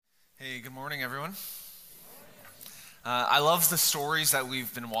Good morning, everyone. I love the stories that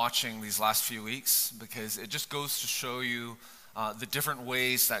we've been watching these last few weeks because it just goes to show you the different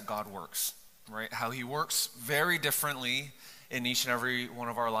ways that God works, right? How he works very differently in each and every one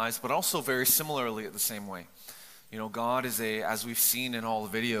of our lives, but also very similarly at the same way. You know, God is as we've seen in all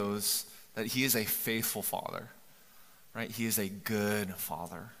the videos, that he is a faithful father, right? He is a good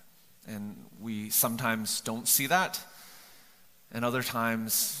father. And we sometimes don't see that. And other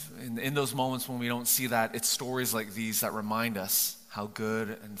times, in those moments when we don't see that, it's stories like these that remind us how good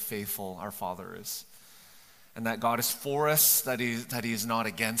and faithful our Father is. And that God is for us, that he is not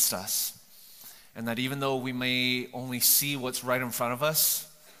against us. And that even though we may only see what's right in front of us,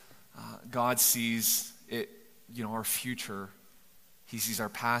 God sees it, our future. He sees our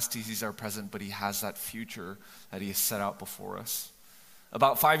past, he sees our present, but he has that future that he has set out before us.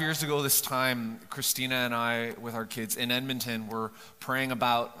 About 5 years ago this time, Christina and I, with our kids in Edmonton, were praying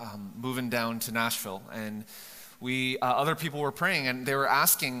about moving down to Nashville. And other people were praying, and they were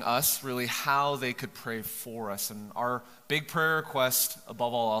asking us really how they could pray for us. And our big prayer request,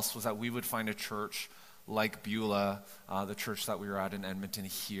 above all else, was that we would find a church like Beulah, the church that we were at in Edmonton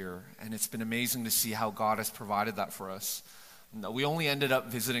here. And it's been amazing to see how God has provided that for us. We only ended up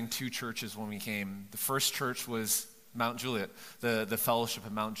visiting 2 churches when we came. The first church was Mt Juliet, the fellowship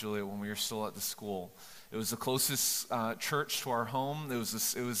at Mt Juliet when we were still at the school. It was the closest church to our home.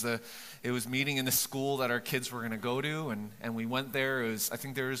 It was meeting in the school that our kids were going to go to, and we went there. I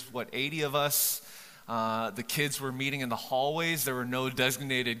think there was 80 of us. The kids were meeting in the hallways. There were no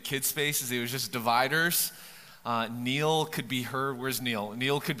designated kid spaces. It was just dividers. Neil could be heard. Where's Neil?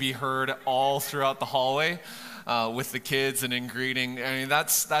 Neil could be heard all throughout the hallway. With the kids and in greeting. I mean,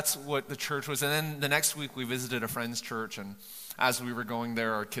 that's what the church was. And then the next week we visited a friend's church, and as we were going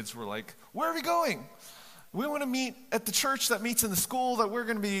there, our kids were like, "Where are we going? We want to meet at the church that meets in the school that we're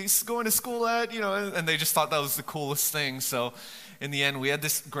going to be going to school at," and they just thought that was the coolest thing. So in the end, we had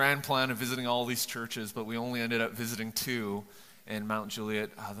this grand plan of visiting all these churches, but we only ended up visiting 2 in Mt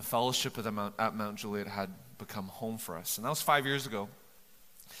Juliet. The fellowship at Mt Juliet had become home for us, and that was 5 years ago.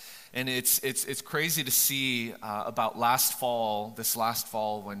 And it's crazy to see this last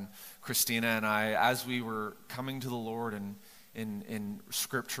fall when Christina and I, as we were coming to the Lord and in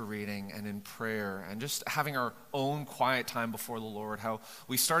scripture reading and in prayer and just having our own quiet time before the Lord, how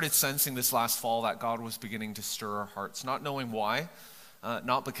we started sensing this last fall that God was beginning to stir our hearts, not knowing why,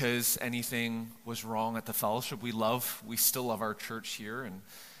 not because anything was wrong at the fellowship. We still love our church here,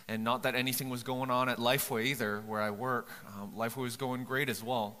 and not that anything was going on at Lifeway either, where I work. Lifeway was going great as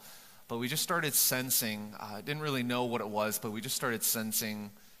well. But we just started sensing, didn't really know what it was, but we just started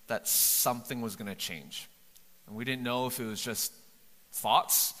sensing that something was going to change. And we didn't know if it was just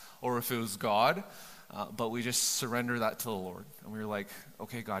thoughts or if it was God, but we just surrendered that to the Lord. And we were like,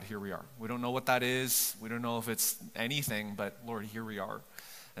 okay, God, here we are. We don't know what that is. We don't know if it's anything, but Lord, here we are.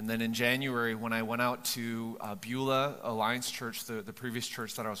 And then in January, when I went out to Beulah Alliance Church, the previous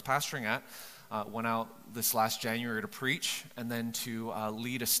church that I was pastoring at, went out this last January to preach and then to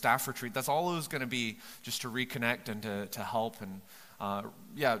lead a staff retreat. That's all it was going to be, just to reconnect and to help and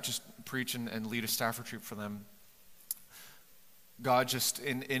just preach and lead a staff retreat for them. God just,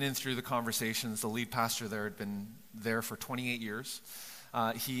 in and through the conversations, the lead pastor there had been there for 28 years.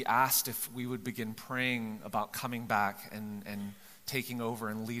 He asked if we would begin praying about coming back and taking over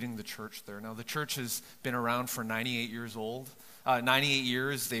and leading the church there. Now, the church has been around for 98 years old. 98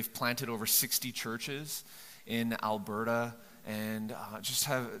 years, they've planted over 60 churches in Alberta, and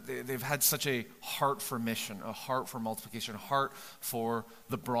they've had such a heart for mission, a heart for multiplication, a heart for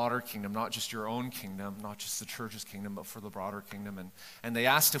the broader kingdom, not just your own kingdom, not just the church's kingdom, but for the broader kingdom. And they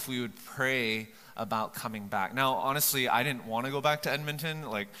asked if we would pray about coming back. Now, honestly, I didn't want to go back to Edmonton.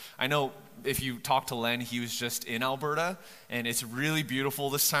 I know if you talk to Len, he was just in Alberta, and it's really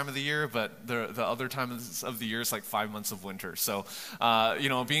beautiful this time of the year, but the other times of the year is like 5 months of winter. So,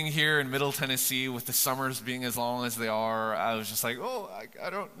 being here in Middle Tennessee with the summers being as long as they are, I was just like,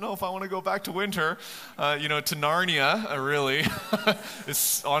 I don't know if I want to go back to winter, to Narnia, really.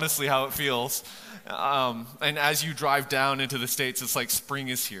 It's honestly how it feels. And as you drive down into the States, it's like spring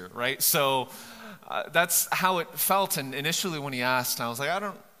is here, right? So that's how it felt. And initially when he asked, I was like, I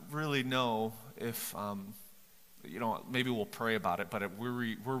don't really know if, maybe we'll pray about it, but were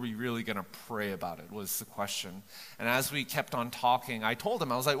we really going to pray about it was the question. And as we kept on talking, I told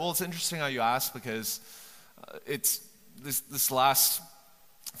him, I was like, well, it's interesting how you asked, because it's this last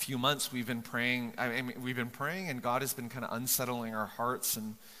few months we've been praying. We've been praying, and God has been kind of unsettling our hearts,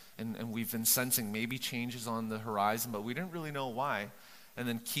 and we've been sensing maybe changes on the horizon, but we didn't really know why. And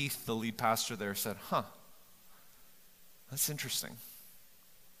then Keith, the lead pastor there, said, that's interesting.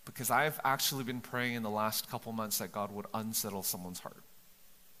 because I've actually been praying in the last couple months that God would unsettle someone's heart.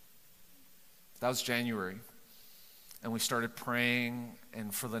 That was January. And we started praying,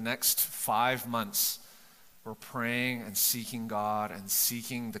 and for the next 5 months, we're praying and seeking God and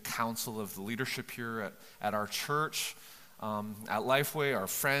seeking the counsel of the leadership here at our church, at Lifeway, our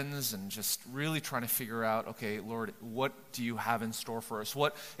friends, and just really trying to figure out, okay, Lord, what do you have in store for us?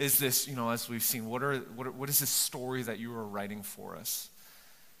 What is this, as we've seen, what is this story that you are writing for us?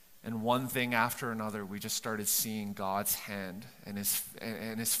 And one thing after another, we just started seeing God's hand and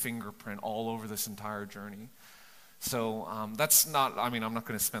his fingerprint all over this entire journey. So that's not, I'm not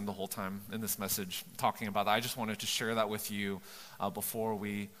going to spend the whole time in this message talking about that. I just wanted to share that with you before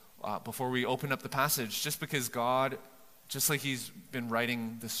we open up the passage, just because God, just like he's been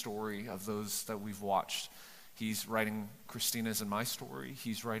writing the story of those that we've watched, he's writing Christina's and my story.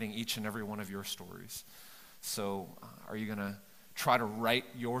 He's writing each and every one of your stories. So are you going to try to write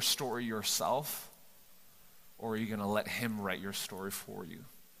your story yourself, or are you going to let him write your story for you?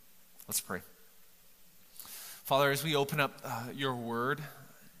 Let's pray. Father, as we open up your word,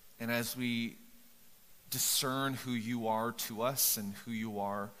 and as we discern who you are to us and who you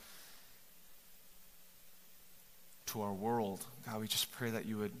are to our world, God, we just pray that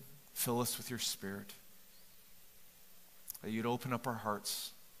you would fill us with your Spirit, that you'd open up our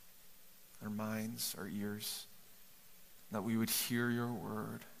hearts, our minds, our ears, that we would hear your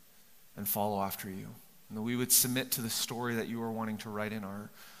word and follow after you, and that we would submit to the story that you are wanting to write in our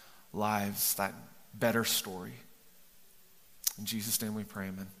lives, that better story. In Jesus' name we pray,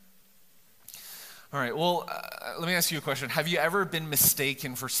 amen. All right, well, let me ask you a question. Have you ever been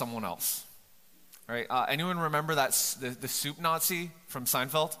mistaken for someone else? All right, anyone remember that the soup Nazi from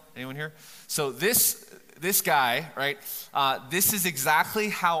Seinfeld? Anyone here? So this guy, right, this is exactly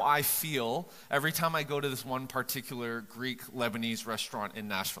how I feel every time I go to this one particular Greek Lebanese restaurant in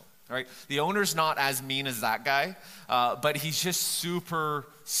Nashville. Right? The owner's not as mean as that guy, but he's just super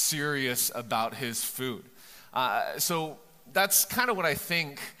serious about his food. So that's kind of what I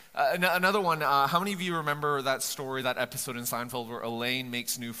think. Another one, how many of you remember that story, that episode in Seinfeld where Elaine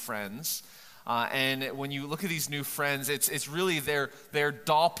makes new friends? And when you look at these new friends, it's really they're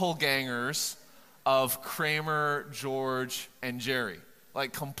doppelgangers of Kramer, George, and Jerry.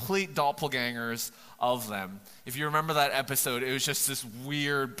 Like complete doppelgangers of them. If you remember that episode, it was just this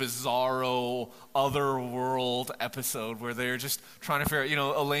weird, bizarro, otherworld episode where they're just trying to figure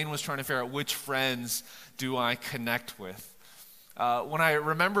out, Elaine was trying to figure out which friends do I connect with. When I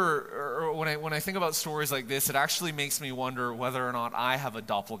remember, or when I think about stories like this, it actually makes me wonder whether or not I have a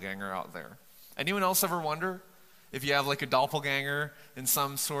doppelganger out there. Anyone else ever wonder if you have like a doppelganger in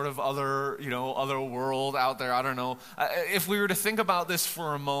some sort of other world out there? I don't know. If we were to think about this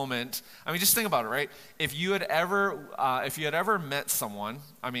for a moment, just think about it, right? If you had ever met someone,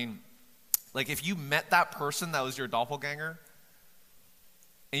 like if you met that person that was your doppelganger,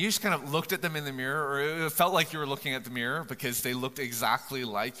 and you just kind of looked at them in the mirror, or it felt like you were looking at the mirror because they looked exactly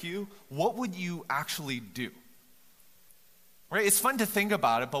like you, what would you actually do? Right? It's fun to think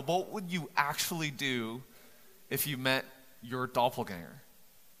about it, but what would you actually do if you met your doppelganger?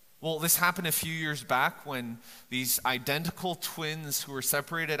 Well, this happened a few years back when these identical twins who were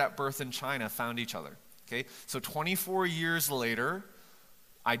separated at birth in China found each other. Okay, so 24 years later,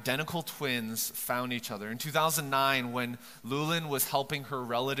 identical twins found each other. In 2009, when Lulin was helping her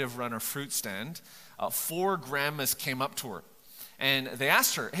relative run a fruit stand, 4 grandmas came up to her. And they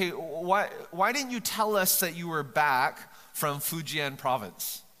asked her, hey, why didn't you tell us that you were back from Fujian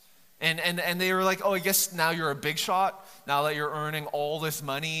province? And they were like, oh, I guess now you're a big shot. Now that you're earning all this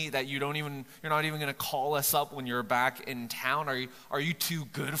money that you're not even going to call us up when you're back in town. Are you too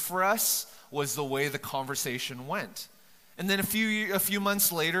good for us? Was the way the conversation went. And then a few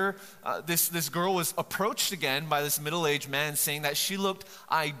months later, this girl was approached again by this middle-aged man saying that she looked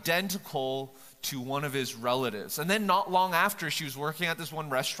identical to one of his relatives. And then not long after, she was working at this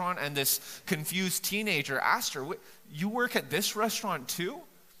one restaurant, and this confused teenager asked her, you work at this restaurant too?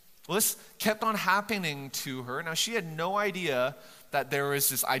 Well, this kept on happening to her. Now, she had no idea that there was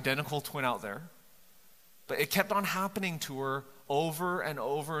this identical twin out there, but it kept on happening to her over and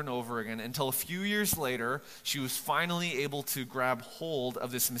over and over again until a few years later, she was finally able to grab hold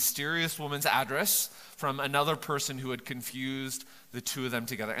of this mysterious woman's address from another person who had confused the two of them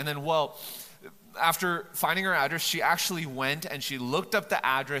together. And then, after finding her address, she actually went and she looked up the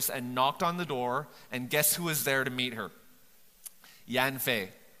address and knocked on the door, and guess who was there to meet her? Yan Fei,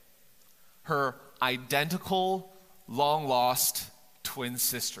 her identical, long-lost twin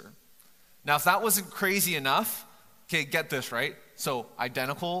sister. Now, if that wasn't crazy enough, okay, get this, right? So,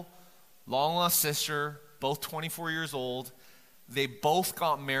 identical, long-lost sister, both 24 years old. They both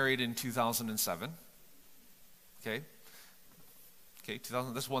got married in 2007. Okay,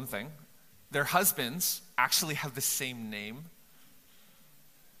 2000, that's one thing. Their husbands actually have the same name.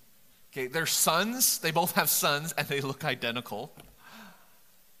 Okay, their sons, they both have sons, and they look identical.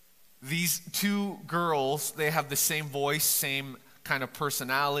 These two girls, they have the same voice, same kind of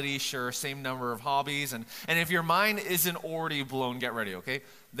personality, share same number of hobbies. And if your mind isn't already blown, get ready, okay?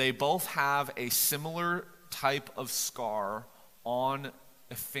 They both have a similar type of scar on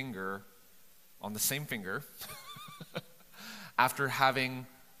a finger, on the same finger, after having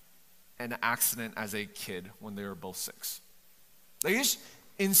an accident as a kid when they were both 6. Like, it's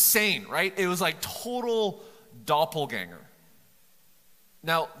insane, right? It was like total doppelganger.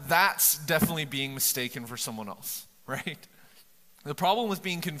 Now, that's definitely being mistaken for someone else, right? The problem with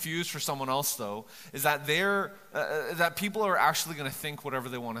being confused for someone else, though, is that that people are actually going to think whatever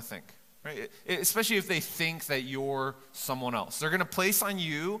they want to think, right? Especially if they think that you're someone else. They're going to place on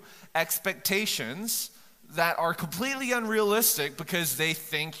you expectations that are completely unrealistic because they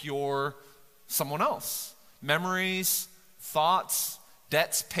think you're someone else. Memories, thoughts,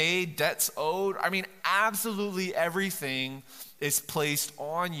 debts paid, debts owed. I mean, absolutely everything is placed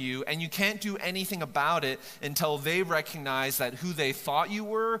on you, and you can't do anything about it until they recognize that who they thought you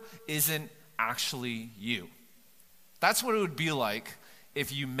were isn't actually you. That's what it would be like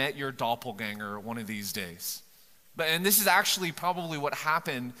if you met your doppelganger one of these days. And this is actually probably what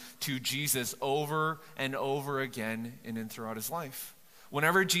happened to Jesus over and over again in and throughout his life.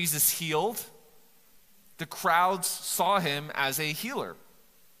 Whenever Jesus healed, the crowds saw him as a healer.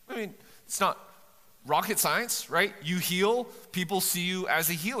 I mean, it's not rocket science, right? You heal, people see you as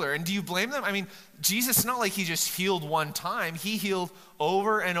a healer. And do you blame them? I mean, Jesus, not like he just healed one time. He healed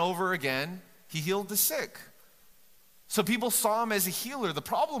over and over again. He healed the sick. So people saw him as a healer. The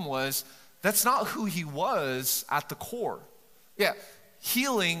problem was, that's not who he was at the core. Yeah,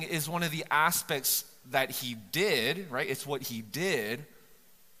 healing is one of the aspects that he did, right? It's what he did,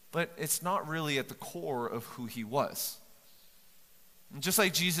 but it's not really at the core of who he was. And just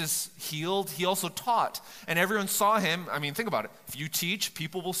like Jesus healed, he also taught. And everyone saw him. I mean, think about it. If you teach,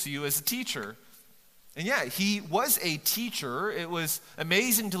 people will see you as a teacher. And yeah, he was a teacher. It was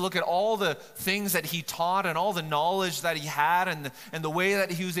amazing to look at all the things that he taught and all the knowledge that he had and the way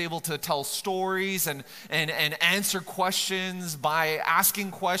that he was able to tell stories and answer questions by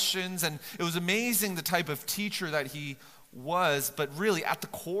asking questions. And it was amazing the type of teacher that he was. But really, at the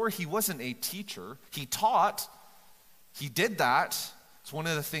core, he wasn't a teacher. He taught. He did that. It's one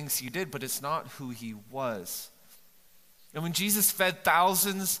of the things he did, but it's not who he was. And when Jesus fed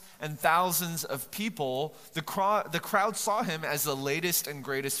thousands and thousands of people, the crowd saw him as the latest and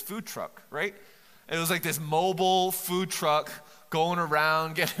greatest food truck, right? It was like this mobile food truck going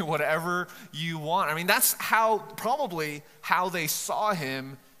around getting whatever you want. I mean, that's probably how they saw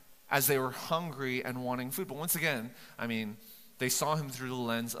him as they were hungry and wanting food. But once again, I mean, they saw him through the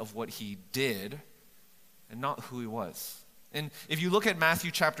lens of what he did and not who he was. And if you look at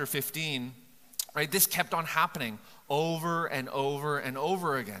Matthew chapter 15, right, this kept on happening over and over and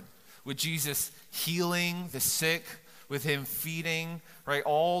over again, with Jesus healing the sick, with him feeding, right,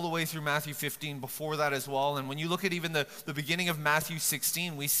 all the way through Matthew 15, before that as well. And when you look at even the beginning of Matthew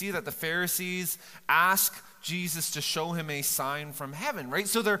 16, we see that the Pharisees ask Jesus to show him a sign from heaven, right?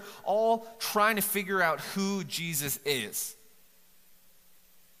 So they're all trying to figure out who Jesus is.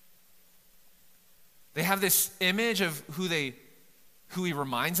 They have this image of who he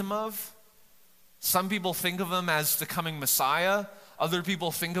reminds them of. Some people think of him as the coming Messiah. Other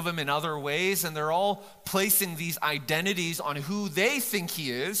people think of him in other ways, and they're all placing these identities on who they think he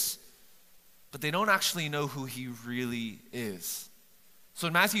is, but they don't actually know who he really is. So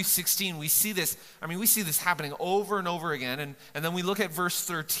in Matthew 16, we see this happening over and over again. And then we look at verse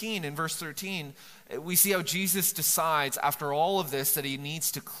 13. In verse 13, we see how Jesus decides after all of this that he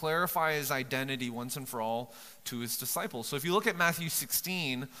needs to clarify his identity once and for all to his disciples. So if you look at Matthew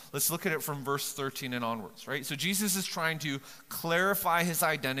 16, let's look at it from verse 13 and onwards, right? So Jesus is trying to clarify his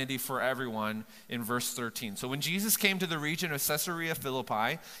identity for everyone in verse 13. So when Jesus came to the region of Caesarea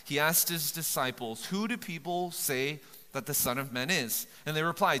Philippi, he asked his disciples, "Who do people say that the Son of Man is?" And they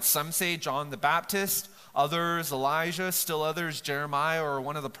replied, "Some say John the Baptist, others Elijah, still others Jeremiah or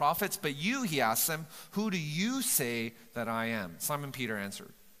one of the prophets. But you," he asked them, "who do you say that I am?" Simon Peter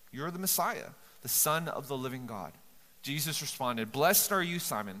answered, "You're the Messiah, the Son of the living God." Jesus responded, "Blessed are you,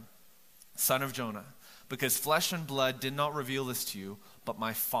 Simon, son of Jonah, because flesh and blood did not reveal this to you, but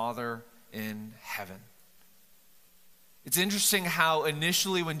my Father in heaven." It's interesting how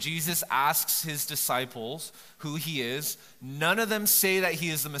initially when Jesus asks his disciples who he is, none of them say that he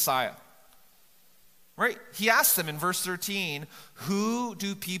is the Messiah. Right? He asks them in verse 13, who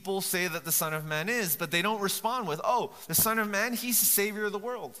do people say that the Son of Man is? But they don't respond with, oh, the Son of Man, he's the Savior of the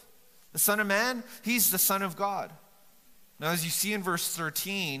world. The Son of Man, he's the Son of God. Now, as you see in verse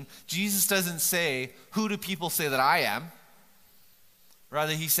 13, Jesus doesn't say, who do people say that I am?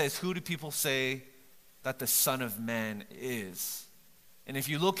 Rather, he says, who do people say that the Son of Man is? And if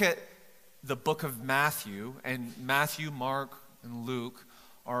you look at the book of Matthew, and Matthew, Mark, and Luke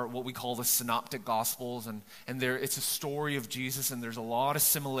are what we call the synoptic gospels, and it's a story of Jesus, and there's a lot of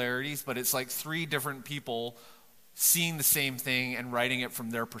similarities, but it's like three different people seeing the same thing and writing it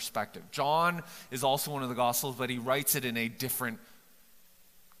from their perspective. John is also one of the gospels, but he writes it in a different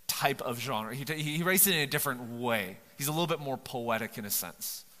type of genre. He writes it in a different way. He's a little bit more poetic in a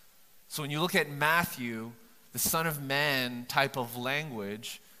sense. So when you look at Matthew, the Son of Man type of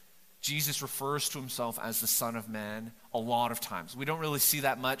language, Jesus refers to himself as the Son of Man a lot of times. We don't really see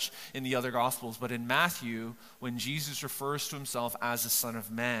that much in the other Gospels, but in Matthew, when Jesus refers to himself as the Son of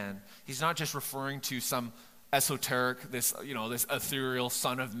Man, he's not just referring to some esoteric, this ethereal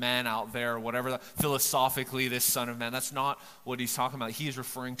Son of Man out there, whatever, philosophically this Son of Man. That's not what he's talking about. He is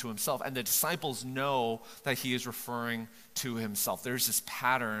referring to himself, and the disciples know that he is referring to himself. There's this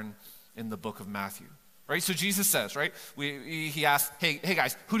pattern in the book of Matthew. Right? So Jesus says, right? He asks, hey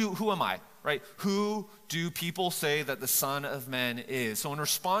guys, who am I? Right? Who do people say that the Son of Man is? So in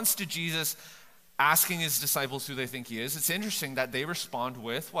response to Jesus asking his disciples who they think he is, it's interesting that they respond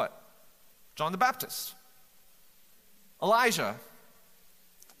with what? John the Baptist, Elijah,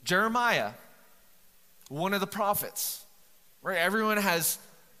 Jeremiah, one of the prophets. Right? Everyone has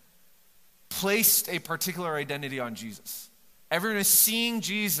placed a particular identity on Jesus. Everyone is seeing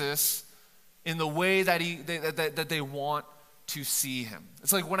Jesus in the way that that they want to see him.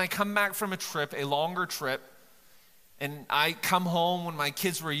 It's like when I come back from a trip, a longer trip, and I come home when my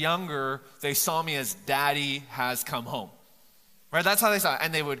kids were younger, they saw me as daddy has come home. Right? That's how they saw it.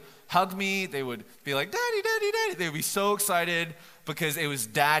 And they would hug me, they would be like, daddy, daddy, daddy. They would be so excited because it was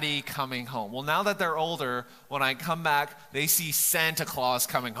daddy coming home. Well, now that they're older, when I come back, they see Santa Claus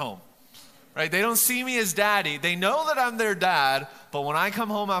coming home. Right? They don't see me as daddy. They know that I'm their dad, but when I come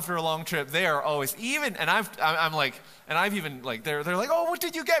home after a long trip, they are always even, and I'm like, and I've even like, they're like, oh, what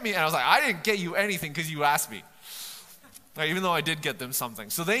did you get me? And I was like, I didn't get you anything because you asked me. Like, even though I did get them something.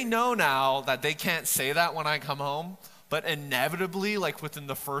 So they know now that they can't say that when I come home, but inevitably, like within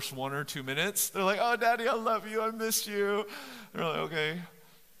the first 1 or 2 minutes, they're like, oh, daddy, I love you. I missed you. They're like, okay.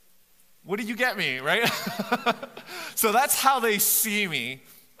 What did you get me, right? So that's how they see me.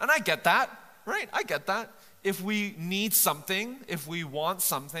 And I get that. Right, I get that. If we need something, if we want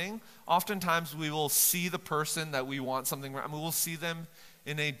something, oftentimes we will see the person that we want something, and we will see them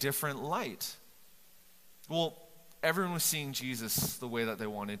in a different light. Well, everyone was seeing Jesus the way that they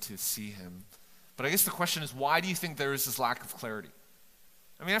wanted to see him. But I guess the question is, why do you think there is this lack of clarity?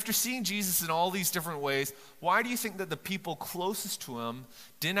 I mean, after seeing Jesus in all these different ways, why do you think that the people closest to him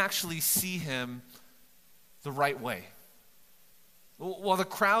didn't actually see him the right way? Well, the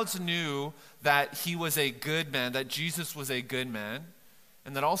crowds knew that he was a good man, that Jesus was a good man,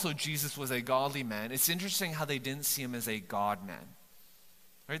 and that also Jesus was a godly man. It's interesting how they didn't see him as a God man.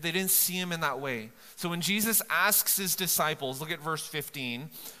 Right? They didn't see him in that way. So when Jesus asks his disciples, look at verse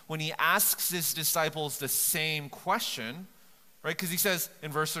 15, when he asks his disciples the same question, right? Because he says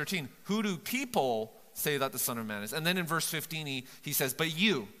in verse 13, who do people say that the Son of Man is? And then in verse 15, he says, but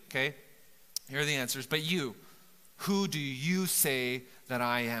you, okay? Here are the answers, but you. Who do you say that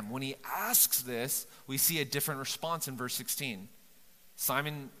I am? When he asks this, we see a different response in verse 16.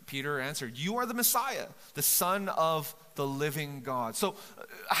 Simon Peter answered, you are the Messiah, the Son of the living God. So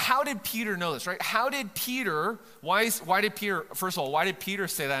how did Peter know this, right? How did Peter, first of all, why did Peter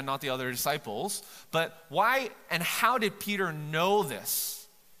say that and not the other disciples? But why and how did Peter know this?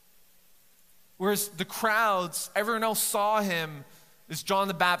 Whereas the crowds, everyone else saw him as John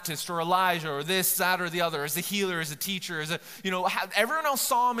the Baptist or Elijah or this, that, or the other, as a healer, as a teacher, everyone else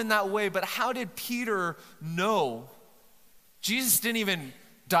saw him in that way, but how did Peter know? Jesus didn't even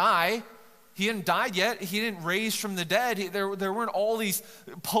die. He hadn't died yet. He didn't raise from the dead. There weren't all these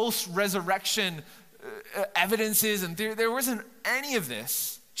post-resurrection evidences, and there wasn't any of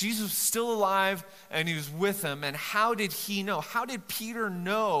this. Jesus was still alive, and he was with them. And how did he know? How did Peter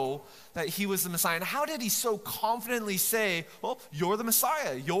know that he was the Messiah? And how did he so confidently say, well, you're the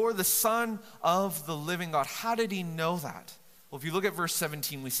Messiah. You're the Son of the living God. How did he know that? Well, if you look at verse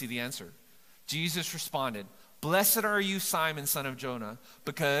 17, we see the answer. Jesus responded, blessed are you, Simon, son of Jonah,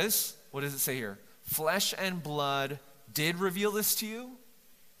 because, what does it say here? Flesh and blood did reveal this to you?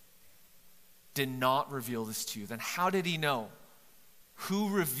 Did not reveal this to you. Then how did he know? Who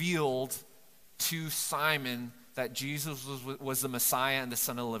revealed to Simon that Jesus was the Messiah and the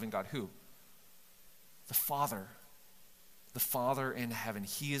Son of the living God. Who? The Father. The Father in heaven.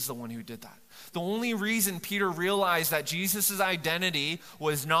 He is the one who did that. The only reason Peter realized that Jesus' identity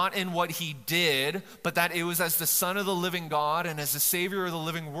was not in what he did, but that it was as the Son of the living God and as the Savior of the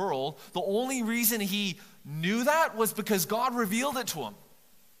living world, the only reason he knew that was because God revealed it to him.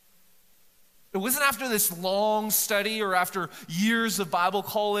 It wasn't after this long study or after years of Bible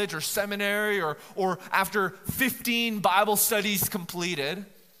college or seminary or after 15 Bible studies completed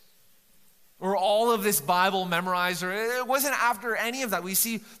or all of this Bible memorized. Or it wasn't after any of that. We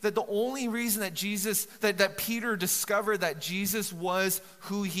see that the only reason that that Peter discovered that Jesus was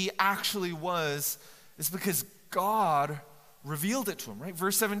who he actually was is because God revealed it to him, right?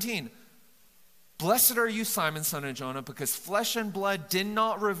 Verse 17. Blessed are you, Simon, son of Jonah, because flesh and blood did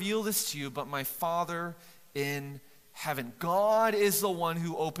not reveal this to you, but my Father in heaven. God is the one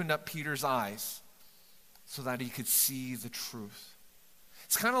who opened up Peter's eyes so that he could see the truth.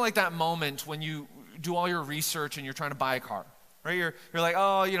 It's kind of like that moment when you do all your research and you're trying to buy a car, right? You're like,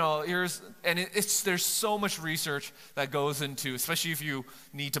 oh, there's so much research that goes into, especially if you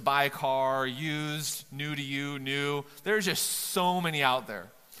need to buy a car, used, new to you, new. There's just so many out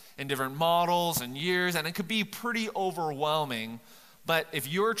there in different models and years, and it could be pretty overwhelming. But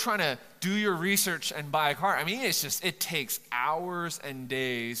if you're trying to do your research and buy a car, it takes hours and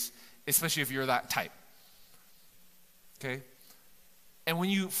days, especially if you're that type. Okay? And when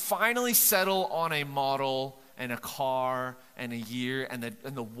you finally settle on a model and a car and a year and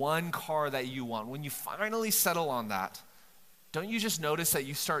the one car that you want, when you finally settle on that, don't you just notice that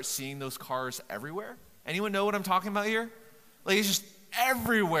you start seeing those cars everywhere? Anyone know what I'm talking about here? Like, it's just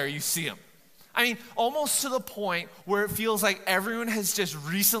everywhere you see them. Almost to the point where it feels like everyone has just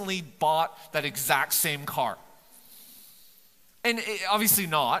recently bought that exact same car. And obviously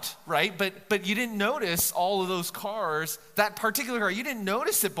not, right? But you didn't notice all of those cars, that particular car, you didn't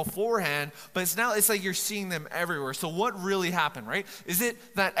notice it beforehand, but it's like you're seeing them everywhere. So what really happened, right? Is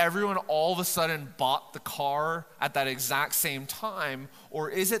it that everyone all of a sudden bought the car at that exact same time, or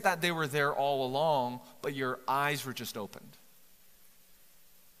is it that they were there all along, but your eyes were just opened?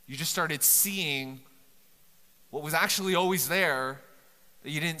 You just started seeing what was actually always there that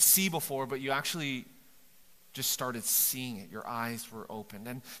you didn't see before, but you actually just started seeing it. Your eyes were opened.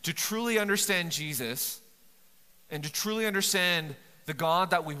 And to truly understand Jesus and to truly understand the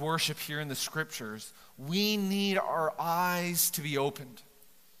God that we worship here in the scriptures, we need our eyes to be opened.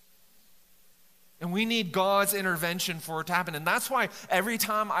 And we need God's intervention for it to happen. And that's why every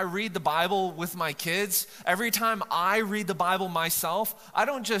time I read the Bible with my kids, every time I read the Bible myself, I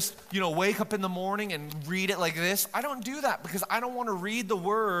don't just, wake up in the morning and read it like this. I don't do that because I don't want to read the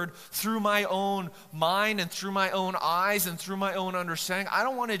word through my own mind and through my own eyes and through my own understanding. I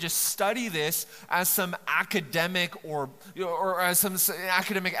don't want to just study this as some academic or as some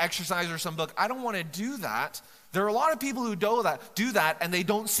academic exercise or some book. I don't want to do that. There are a lot of people who do that and they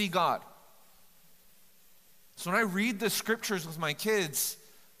don't see God. So when I read the scriptures with my kids,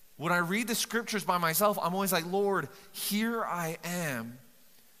 when I read the scriptures by myself, I'm always like, Lord, here I am.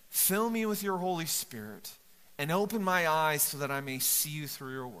 Fill me with your Holy Spirit and open my eyes so that I may see you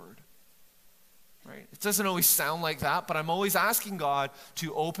through your word. Right? It doesn't always sound like that, but I'm always asking God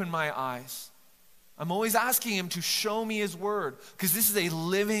to open my eyes. I'm always asking him to show me his word because this is a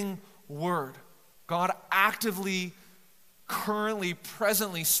living word. God actively, currently,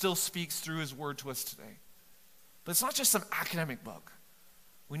 presently still speaks through his word to us today. But it's not just some academic book.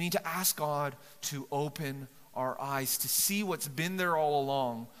 We need to ask God to open our eyes to see what's been there all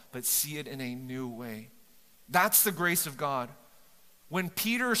along, but see it in a new way. That's the grace of God. When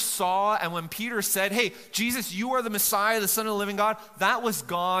Peter saw and when Peter said, hey, Jesus, you are the Messiah, the Son of the living God, that was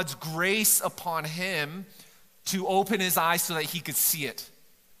God's grace upon him to open his eyes so that he could see it.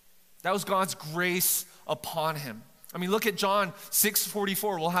 That was God's grace upon him. Look at John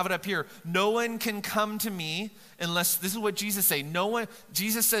 6:44. We'll have it up here. No one can come to me unless, this is what Jesus says.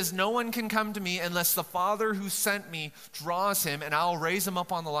 Jesus says, no one can come to me unless the Father who sent me draws him, and I'll raise him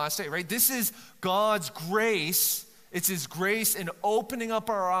up on the last day, right? This is God's grace. It's his grace in opening up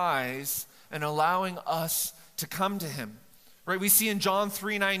our eyes and allowing us to come to him. Right? We see in John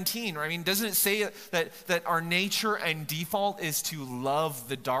 3:19, right? Doesn't it say that our nature and default is to love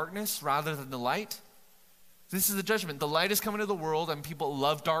the darkness rather than the light? This is the judgment. The light is coming to the world and people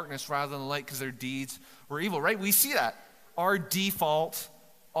love darkness rather than the light because their deeds were evil, right? We see that. Our default,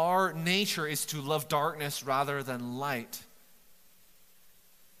 our nature is to love darkness rather than light.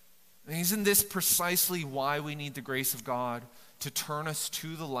 And isn't this precisely why we need the grace of God to turn us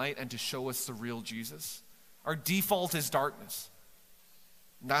to the light and to show us the real Jesus? Our default is darkness.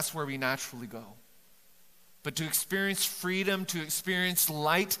 And that's where we naturally go. But to experience freedom, to experience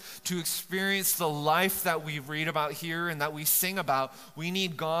light, to experience the life that we read about here and that we sing about, we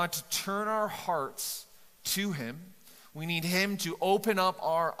need God to turn our hearts to him. We need him to open up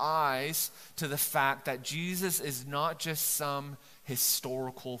our eyes to the fact that Jesus is not just some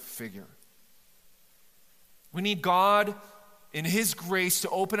historical figure. We need God in his grace to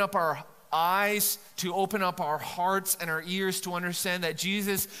open up our eyes, to open up our hearts and our ears to understand that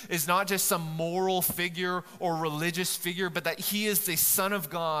Jesus is not just some moral figure or religious figure, but that he is the Son of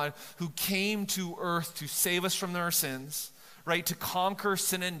God who came to earth to save us from our sins, right? To conquer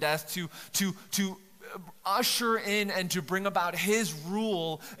sin and death, to usher in and to bring about his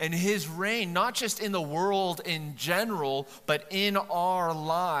rule and his reign, not just in the world in general, but in our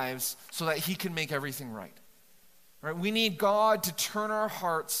lives so that he can make everything right. Right? We need God to turn our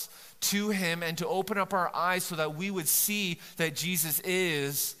hearts to him and to open up our eyes so that we would see that Jesus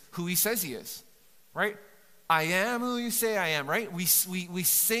is who he says he is, right? I am who you say I am, right? We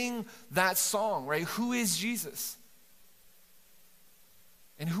sing that song, right? Who is Jesus?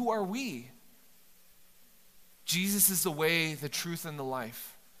 And who are we? Jesus is the way, the truth, and the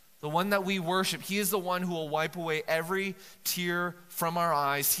life. The one that we worship. He is the one who will wipe away every tear from our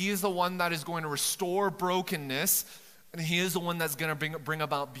eyes. He is the one that is going to restore brokenness. And he is the one that's going to bring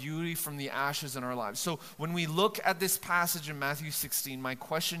about beauty from the ashes in our lives. So when we look at this passage in Matthew 16, my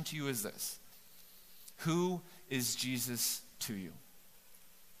question to you is this. Who is Jesus to you?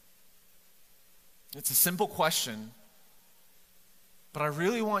 It's a simple question, but I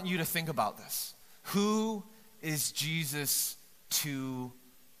really want you to think about this. Who is Jesus to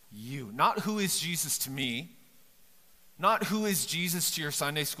you? Not who is Jesus to me. Not who is Jesus to your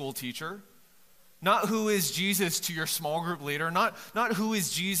Sunday school teacher. Not who is Jesus to your small group leader. Not who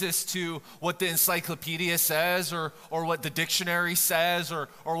is Jesus to what the encyclopedia says or what the dictionary says or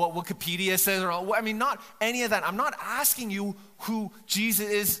what Wikipedia says. Not any of that. I'm not asking you who Jesus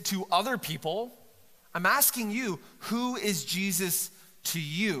is to other people. I'm asking you, who is Jesus to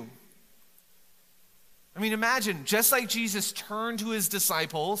you? Imagine, just like Jesus turned to his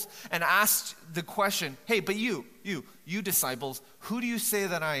disciples and asked the question, hey, but you disciples, who do you say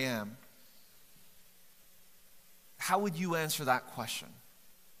that I am? How would you answer that question?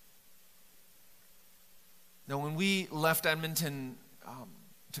 Now, when we left Edmonton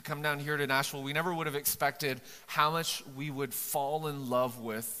to come down here to Nashville, we never would have expected how much we would fall in love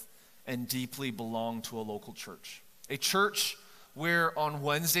with and deeply belong to a local church. A church where on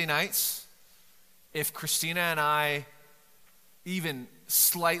Wednesday nights, if Christina and I even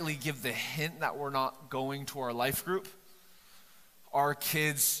slightly give the hint that we're not going to our life group, our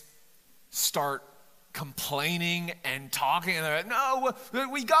kids start complaining and talking, and they're like, no,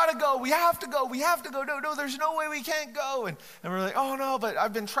 we gotta go, we have to go, no, there's no way we can't go, and we're like, oh no, but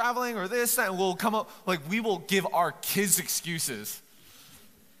I've been traveling, or this, and we'll come up, we will give our kids excuses.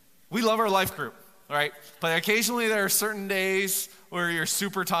 We love our life group, right? But occasionally there are certain days where you're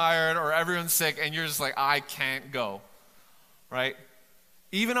super tired or everyone's sick and you're just like, I can't go, right?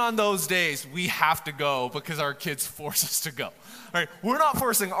 Even on those days, we have to go because our kids force us to go. Right? We're not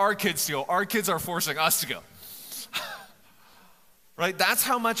forcing our kids to go. Our kids are forcing us to go. Right? That's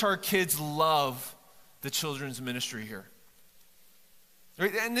how much our kids love the children's ministry here.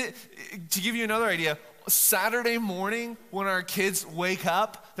 Right? And to give you another idea, Saturday morning when our kids wake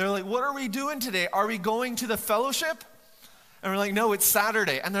up, they're like, what are we doing today? Are we going to the fellowship? And we're like, no, it's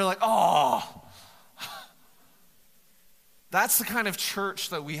Saturday. And they're like, oh. That's the kind of church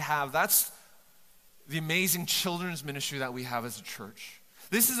that we have. That's the amazing children's ministry that we have as a church.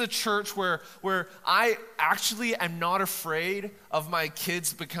 This is a church where I actually am not afraid of my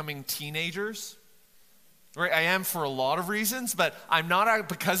kids becoming teenagers. Right? I am for a lot of reasons, but I'm not,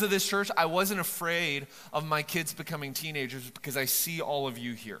 because of this church, I wasn't afraid of my kids becoming teenagers because I see all of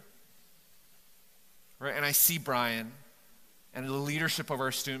you here. Right? And I see Brian and the leadership of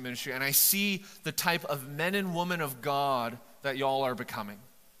our student ministry, and I see the type of men and women of God that y'all are becoming.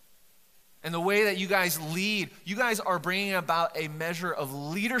 And the way that you guys lead, you guys are bringing about a measure of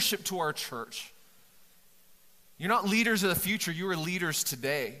leadership to our church. You're not leaders of the future, you are leaders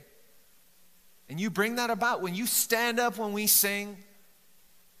today. And you bring that about when you stand up when we sing,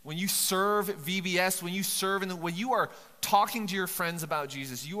 when you serve at VBS, when you serve, when you are talking to your friends about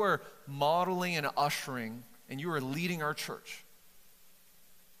Jesus, you are modeling and ushering, and you are leading our church.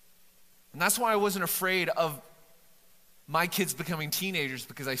 And that's why I wasn't afraid of my kids becoming teenagers,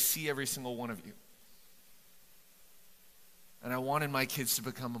 because I see every single one of you. And I wanted my kids to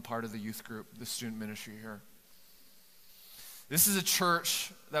become a part of the youth group, the student ministry here. This is a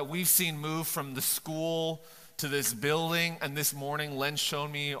church that we've seen move from the school to this building, and this morning Len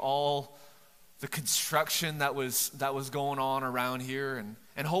showed me all the construction that was going on around here,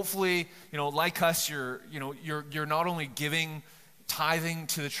 and hopefully, like us, you're not only tithing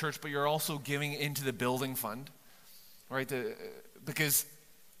to the church, but you're also giving into the building fund, right? Because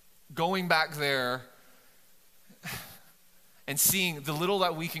going back there and seeing the little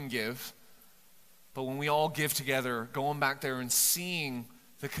that we can give, but when we all give together, going back there and seeing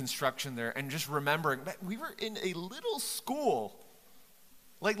the construction there and just remembering that we were in a little school,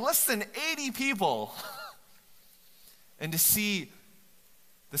 like less than 80 people, and to see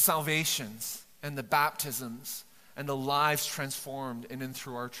the salvations and the baptisms and the lives transformed in and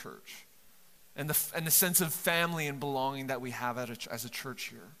through our church, and the sense of family and belonging that we have as a church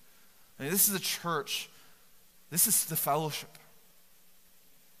here. And this is a church, this is the fellowship.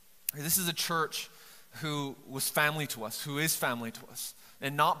 This is a church who was family to us, who is family to us,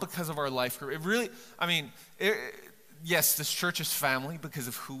 and not because of our life group. It really, yes, this church is family because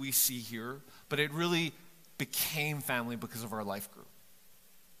of who we see here, but it really became family because of our life group.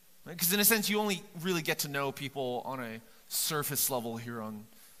 Because in a sense, you only really get to know people on a surface level here on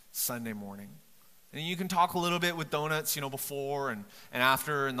Sunday morning. And you can talk a little bit with donuts, before and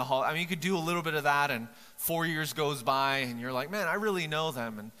after and the hall. You could do a little bit of that, and 4 years goes by, and you're like, man, I really know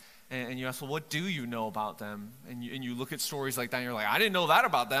them. And you ask, well, what do you know about them? And you look at stories like that, and you're like, I didn't know that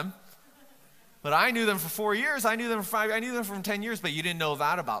about them. But I knew them for 4 years. I knew them for 5. I knew them for 10 years, but you didn't know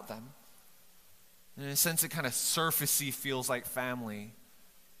that about them. And in a sense, it kind of surfacey feels like family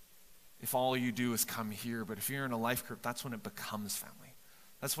if all you do is come here. But if you're in a life group, that's when it becomes family.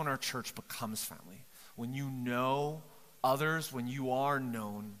 That's when our church becomes family. When you know others, when you are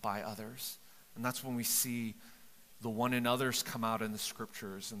known by others. And that's when we see the one in others come out in the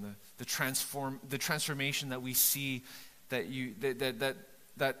scriptures, and the transformation that we see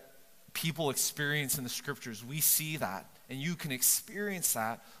that people experience in the scriptures. We see that, and you can experience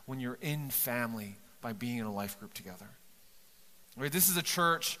that when you're in family by being in a life group together. Right? This is a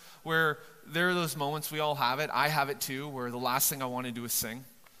church where there are those moments, we all have it, I have it too, where the last thing I want to do is sing.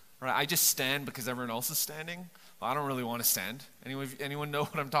 Right? I just stand because everyone else is standing. Well, I don't really want to stand. Anyone know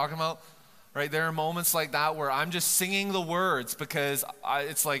what I'm talking about? Right, there are moments like that where I'm just singing the words because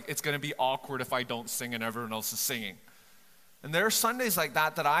it's going to be awkward if I don't sing and everyone else is singing. And there are Sundays like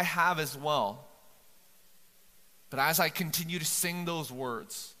that I have as well. But as I continue to sing those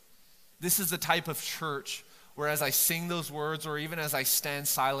words, this is the type of church where as I sing those words, or even as I stand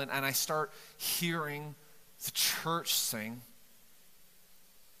silent and I start hearing the church sing,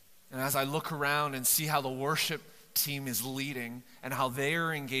 and as I look around and see how the worship team is leading and how they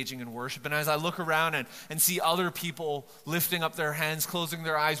are engaging in worship, and as I look around and see other people lifting up their hands, closing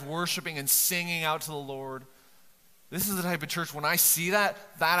their eyes, worshiping and singing out to the Lord, this is the type of church, when I see that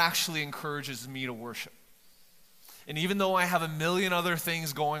actually encourages me to worship. And even though I have a million other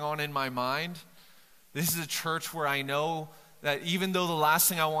things going on in my mind, this is a church where I know that even though the last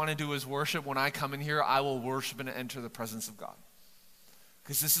thing I want to do is worship, when I come in here, I will worship and enter the presence of God.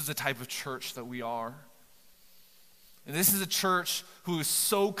 Because this is the type of church that we are. And this is a church who is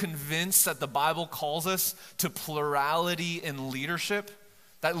so convinced that the Bible calls us to plurality in leadership,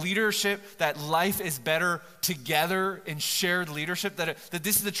 that life is better together in shared leadership, that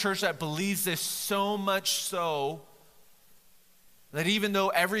this is the church that believes this so much so that even though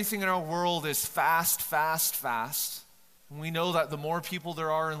everything in our world is fast, and we know that the more people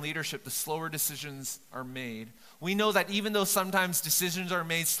there are in leadership, the slower decisions are made. We know that even though sometimes decisions are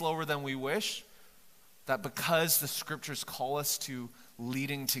made slower than we wish, that because the scriptures call us to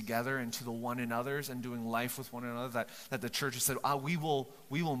leading together and to the one in others and doing life with one another, that the church has said, we will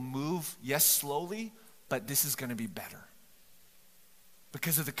move, yes, slowly, but this is going to be better.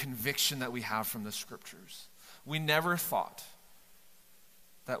 Because of the conviction that we have from the scriptures. We never thought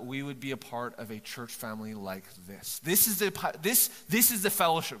that we would be a part of a church family like this. This is the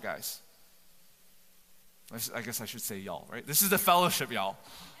fellowship, guys. I guess I should say y'all, right? This is the fellowship, y'all.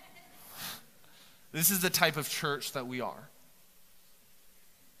 This is the type of church that we are.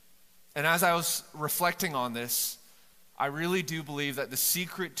 And as I was reflecting on this, I really do believe that the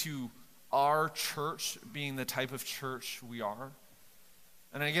secret to our church being the type of church we are,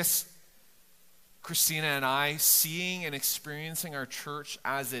 and I guess Christina and I seeing and experiencing our church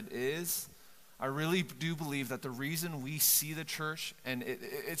as it is, I really do believe that the reason we see the church and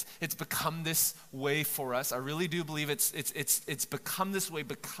it's become this way for us, I really do believe it's become this way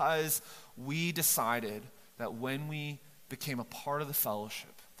because we decided that when we became a part of the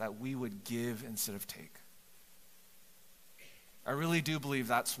fellowship, that we would give instead of take. I really do believe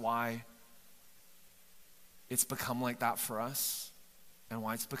that's why it's become like that for us and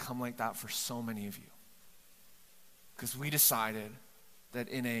why it's become like that for so many of you. because we decided that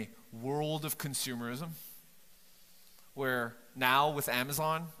in a world of consumerism, where now with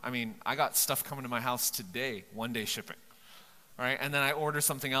Amazon, I got stuff coming to my house today, 1-day shipping, right? And then I ordered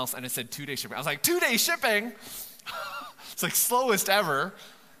something else and it said 2-day shipping. I was like, 2-day shipping? It's like slowest ever.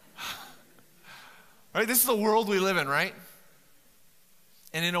 Right? This is the world we live in, right?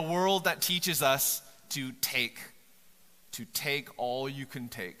 And in a world that teaches us to take all you can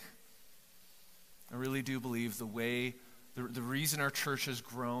take. I really do believe the reason our church has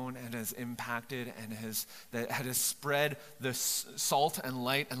grown and has impacted and has spread the salt and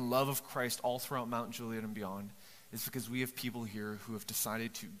light and love of Christ all throughout Mount Juliet and beyond is because we have people here who have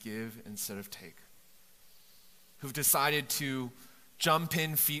decided to give instead of take. Who've decided to jump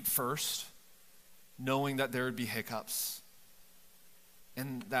in feet first, knowing that there would be hiccups,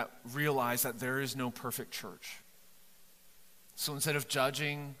 and that realize that there is no perfect church. So instead of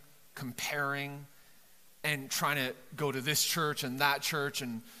judging, comparing, and trying to go to this church and that church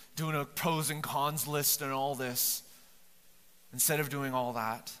and doing a pros and cons list and all this, instead of doing all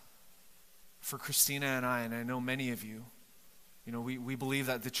that, for Christina and I know many of you, we believe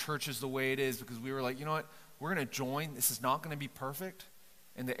that the church is the way it is because we were like, you know what, we're going to join. This is not going to be perfect.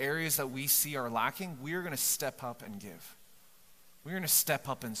 In the areas that we see are lacking, we are going to step up and give. We're going to step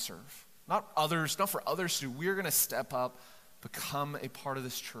up and serve. Not for others to do. We're going to step up, become a part of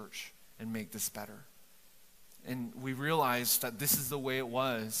this church, and make this better. And we realize that this is the way it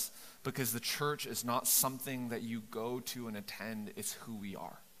was because the church is not something that you go to and attend. It's who we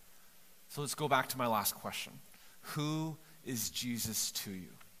are. So let's go back to my last question. Who is Jesus to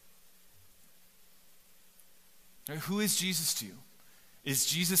you? Who is Jesus to you? Is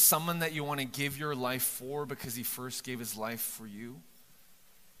Jesus someone that you want to give your life for because he first gave his life for you?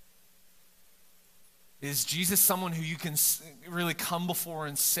 Is Jesus someone who you can really come before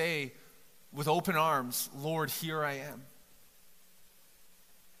and say with open arms, Lord, here I am?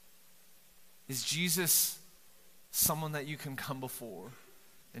 Is Jesus someone that you can come before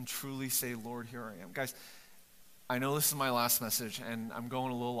and truly say, Lord, here I am? Guys, I know this is my last message and I'm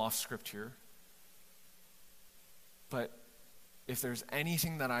going a little off script here. But if there's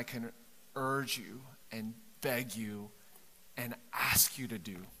anything that I can urge you and beg you and ask you to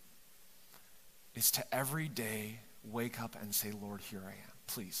do, is to every day wake up and say, Lord, here I am,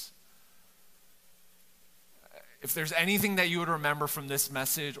 please. If there's anything that you would remember from this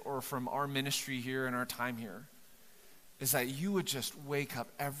message or from our ministry here and our time here, is that you would just wake up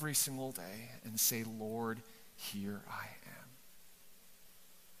every single day and say, Lord, here I am.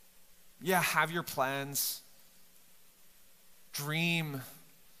 Yeah, have your plans. Dream,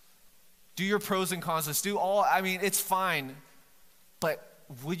 do your pros and cons lists, it's fine, but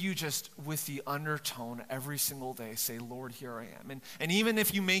would you just, with the undertone every single day, say, Lord, here I am. And even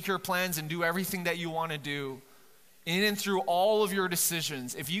if you make your plans and do everything that you want to do, in and through all of your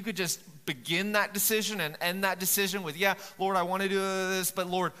decisions, if you could just begin that decision and end that decision with, yeah, Lord, I want to do this, but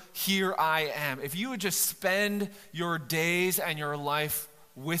Lord, here I am. If you would just spend your days and your life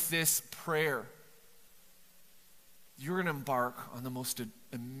with this prayer, you're going to embark on the most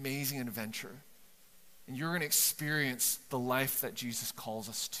amazing adventure. And you're going to experience the life that Jesus calls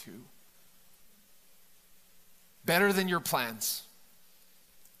us to. Better than your plans.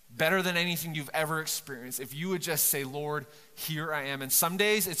 Better than anything you've ever experienced. If you would just say, Lord, here I am. And some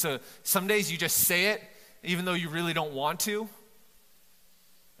days you just say it, even though you really don't want to.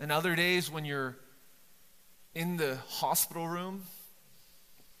 And other days when you're in the hospital room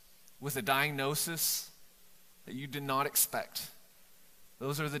with a diagnosis that you did not expect.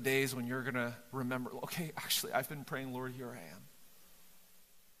 Those are the days when you're going to remember, okay, actually, I've been praying, Lord, here I am.